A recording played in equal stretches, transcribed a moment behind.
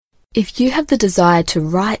If you have the desire to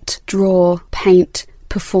write, draw, paint,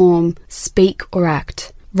 perform, speak, or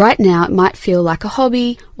act, right now it might feel like a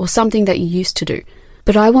hobby or something that you used to do,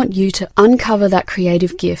 but I want you to uncover that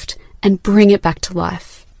creative gift and bring it back to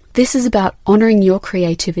life. This is about honoring your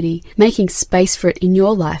creativity, making space for it in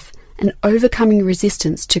your life, and overcoming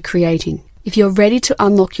resistance to creating. If you're ready to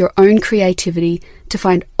unlock your own creativity, to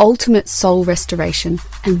find ultimate soul restoration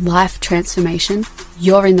and life transformation,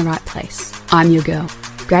 you're in the right place. I'm your girl.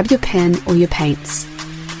 Grab your pen or your paints.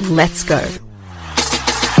 Let's go.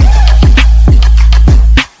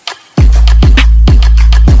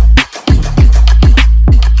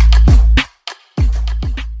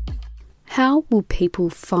 How will people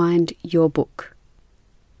find your book?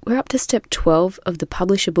 We're up to step 12 of the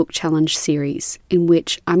Publish a Book Challenge series, in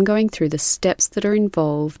which I'm going through the steps that are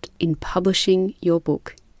involved in publishing your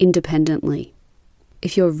book independently.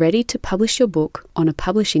 If you're ready to publish your book on a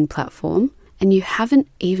publishing platform, and you haven't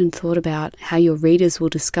even thought about how your readers will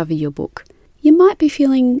discover your book, you might be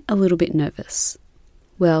feeling a little bit nervous.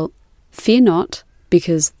 Well, fear not,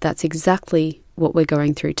 because that's exactly what we're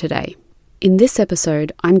going through today. In this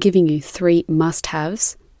episode, I'm giving you 3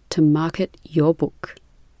 must-haves to market your book.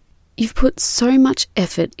 You've put so much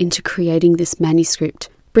effort into creating this manuscript,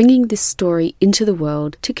 bringing this story into the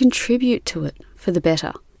world to contribute to it for the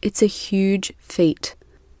better. It's a huge feat.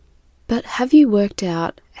 But have you worked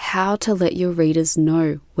out how to let your readers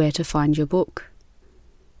know where to find your book?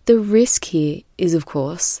 The risk here is, of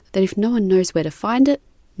course, that if no one knows where to find it,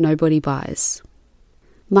 nobody buys.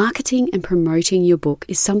 Marketing and promoting your book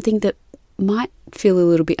is something that might feel a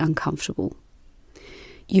little bit uncomfortable.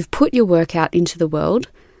 You've put your work out into the world,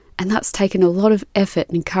 and that's taken a lot of effort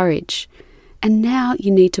and courage, and now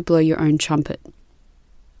you need to blow your own trumpet.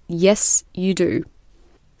 Yes, you do.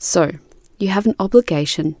 So, you have an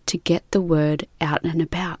obligation to get the word out and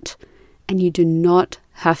about, and you do not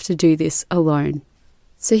have to do this alone.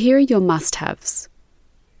 So here are your must-haves.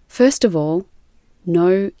 First of all,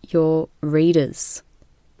 know your readers.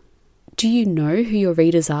 Do you know who your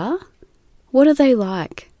readers are? What are they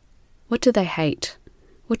like? What do they hate?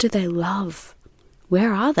 What do they love?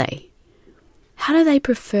 Where are they? How do they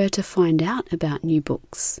prefer to find out about new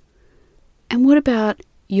books? And what about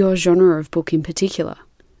your genre of book in particular?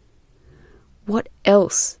 What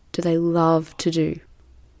else do they love to do?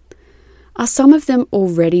 Are some of them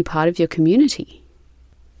already part of your community?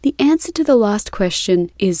 The answer to the last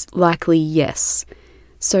question is likely yes.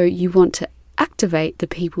 So you want to activate the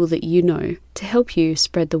people that you know to help you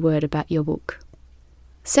spread the word about your book.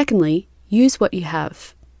 Secondly, use what you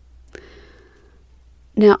have.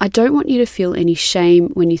 Now, I don't want you to feel any shame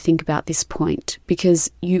when you think about this point,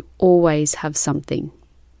 because you always have something.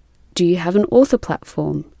 Do you have an author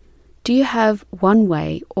platform? Do you have one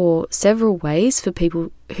way or several ways for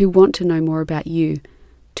people who want to know more about you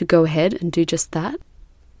to go ahead and do just that?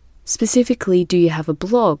 Specifically, do you have a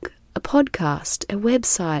blog, a podcast, a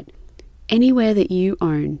website, anywhere that you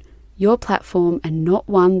own, your platform, and not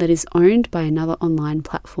one that is owned by another online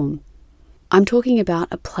platform? I'm talking about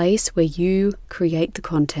a place where you create the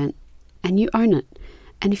content and you own it.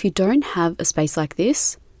 And if you don't have a space like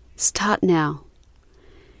this, start now.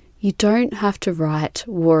 You don't have to write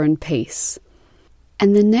War and Peace.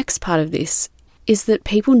 And the next part of this is that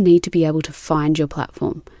people need to be able to find your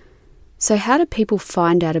platform. So how do people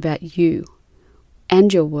find out about you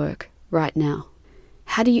and your work right now?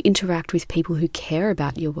 How do you interact with people who care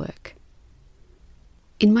about your work?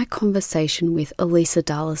 In my conversation with Elisa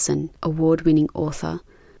Darlison, award-winning author,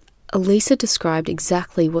 Elisa described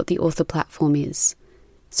exactly what the author platform is.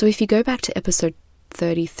 So if you go back to episode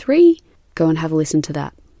 33, go and have a listen to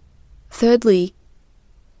that. Thirdly,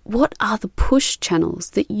 what are the push channels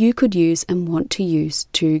that you could use and want to use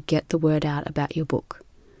to get the word out about your book?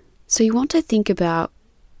 So you want to think about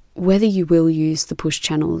whether you will use the push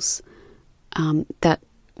channels that,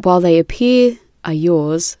 while they appear are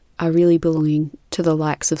yours, are really belonging to the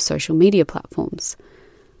likes of social media platforms.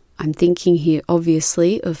 I'm thinking here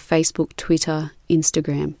obviously of Facebook, Twitter,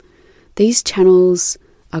 Instagram. These channels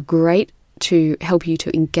are great to help you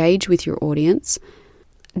to engage with your audience.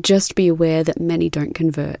 Just be aware that many don't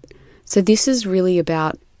convert. So this is really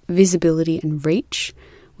about visibility and reach,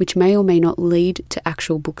 which may or may not lead to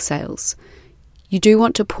actual book sales. You do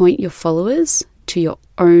want to point your followers to your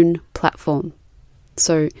own platform.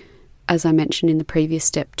 So, as I mentioned in the previous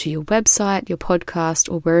step, to your website, your podcast,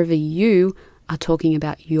 or wherever you are talking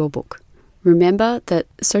about your book. Remember that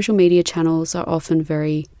social media channels are often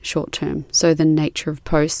very short-term, so the nature of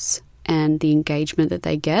posts and the engagement that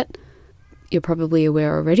they get, you're probably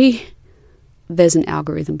aware already, there's an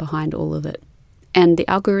algorithm behind all of it, and the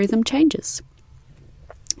algorithm changes.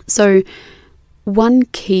 So One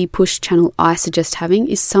key push channel I suggest having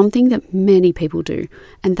is something that many people do,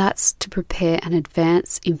 and that's to prepare an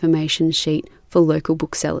advance information sheet for local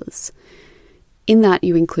booksellers. In that,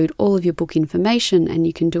 you include all of your book information, and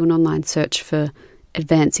you can do an online search for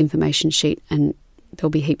advance information sheet, and there'll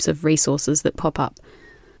be heaps of resources that pop up.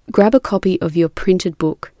 Grab a copy of your printed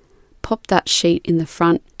book, pop that sheet in the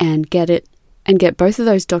front and get both of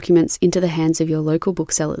those documents into the hands of your local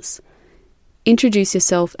booksellers. Introduce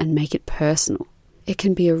yourself and make it personal. It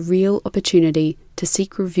can be a real opportunity to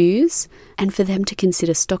seek reviews and for them to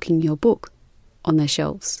consider stocking your book on their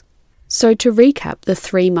shelves. So to recap the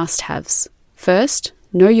 3 must-haves. First,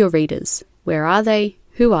 know your readers. Where are they?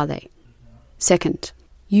 Who are they? Second,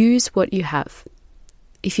 use what you have.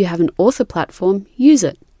 If you have an author platform, use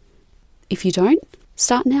it. If you don't,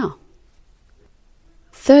 start now.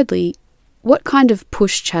 Thirdly, what kind of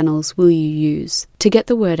push channels will you use to get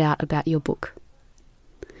the word out about your book?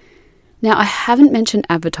 Now, I haven't mentioned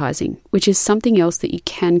advertising, which is something else that you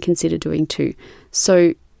can consider doing too.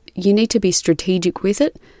 So you need to be strategic with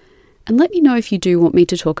it. And let me know if you do want me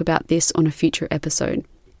to talk about this on a future episode.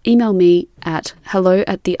 Email me at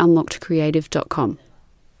hello@theunlockedcreative.com.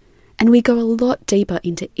 And we go a lot deeper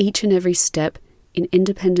into each and every step in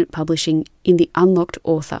independent publishing in The Unlocked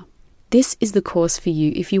Author. This is the course for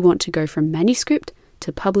you if you want to go from manuscript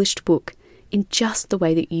to published book in just the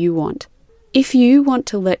way that you want. If you want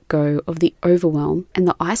to let go of the overwhelm and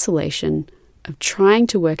the isolation of trying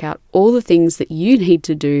to work out all the things that you need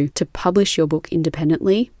to do to publish your book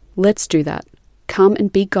independently, let's do that. Come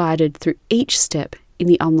and be guided through each step in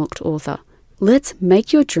The Unlocked Author. Let's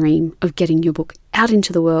make your dream of getting your book out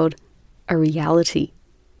into the world a reality.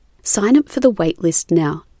 Sign up for the waitlist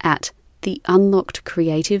now at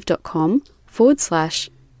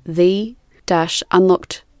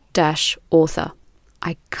theunlockedcreative.com/the-unlocked-author.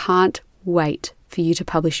 I can't wait for you to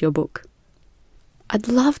publish your book. I'd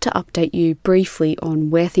love to update you briefly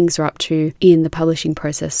on where things are up to in the publishing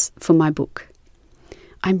process for my book.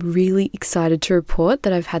 I'm really excited to report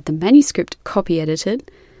that I've had the manuscript copy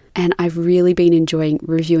edited, and I've really been enjoying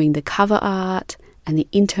reviewing the cover art and the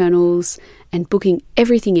internals and booking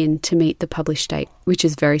everything in to meet the publish date, which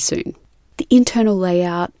is very soon. The internal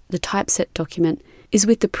layout, the typeset document, is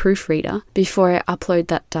with the proofreader before I upload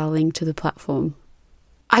that darling to the platform.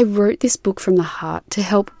 I wrote this book from the heart to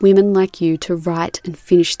help women like you to write and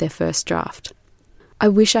finish their first draft. I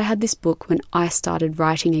wish I had this book when I started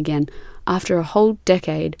writing again after a whole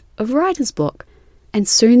decade of writer's block, and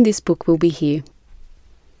soon this book will be here.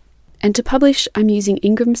 And to publish, I'm using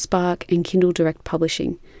Ingram Spark and Kindle Direct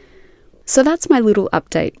Publishing. So that's my little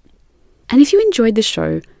update. And if you enjoyed the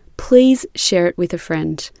show, please share it with a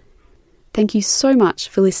friend. Thank you so much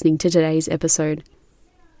for listening to today's episode.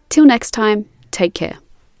 Till next time, take care.